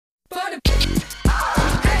For the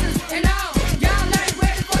haters and all, y'all ain't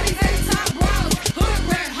ready for these anytime brawls. Hood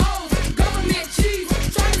rat hoes, government cheese,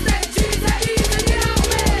 trying to say G's that easy to get on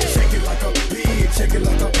me. Shake it like a pig, shake it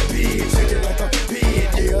like a pig, shake it like a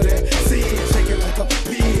pig, yeah, that sin. Shake it like a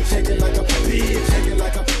pig, shake it like a pig, shake it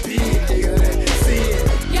like a pig, yeah, that sin.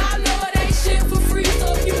 Y'all know it ain't shit for free,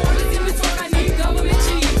 so if you wanna see me talk, I need government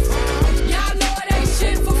cheese. Y'all know it ain't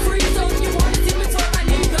shit for free, so if you wanna see me talk, I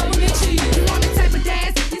need government cheese. You want me type of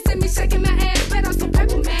dance? You see me shaking my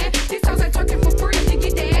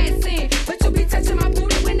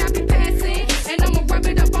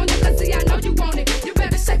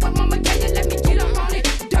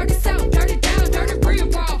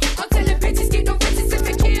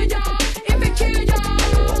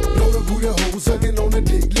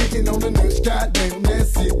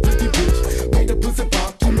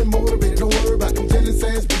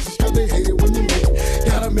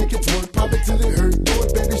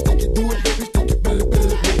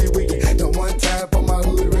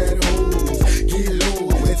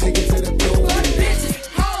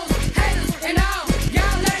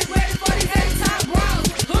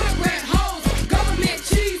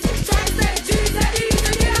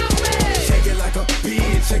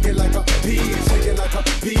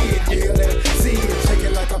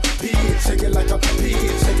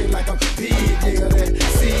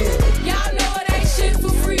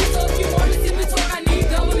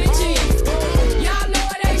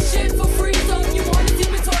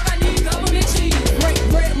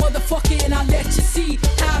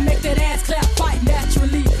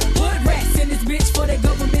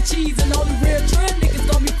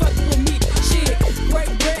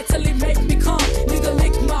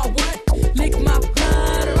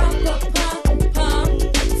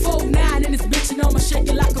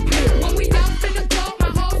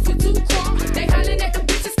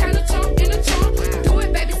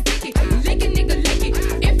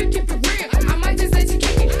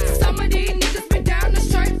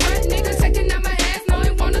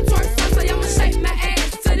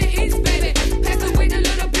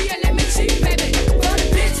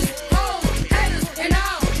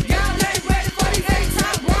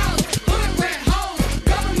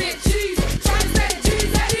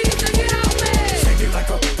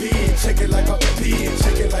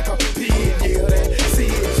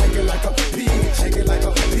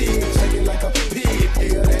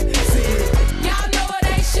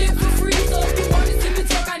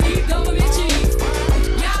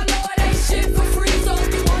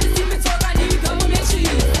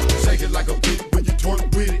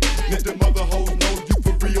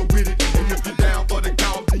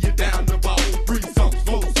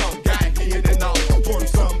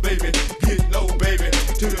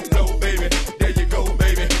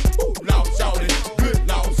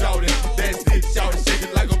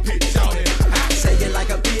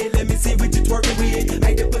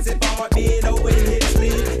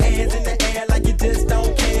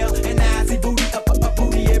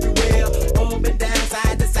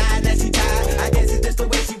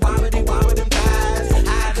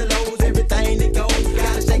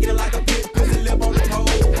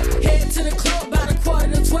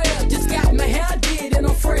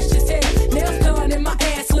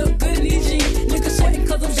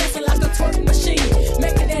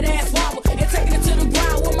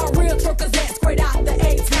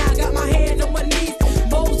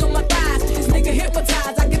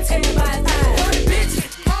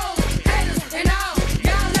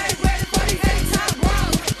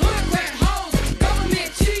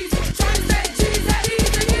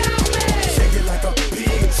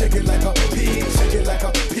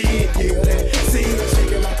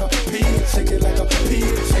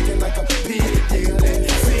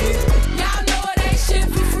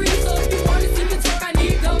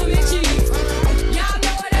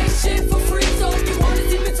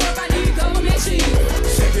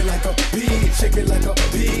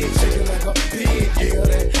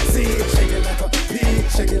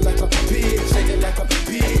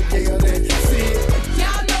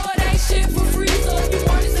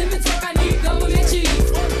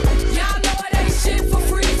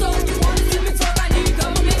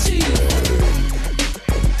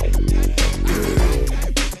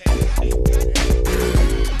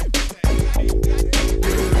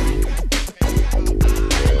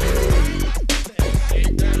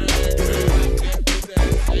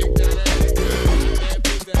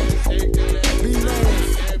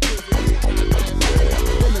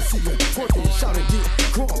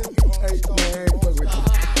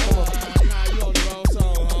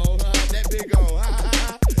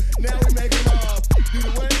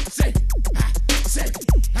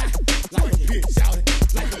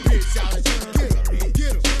Solid. Get 'em, get 'em,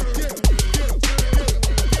 get 'em, get 'em, get 'em.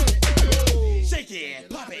 Shake it,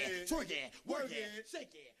 pop it, twerk it, work it,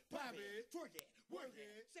 shake it, pop it, twerk it, work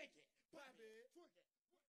it, shake it, pop it, twerk it.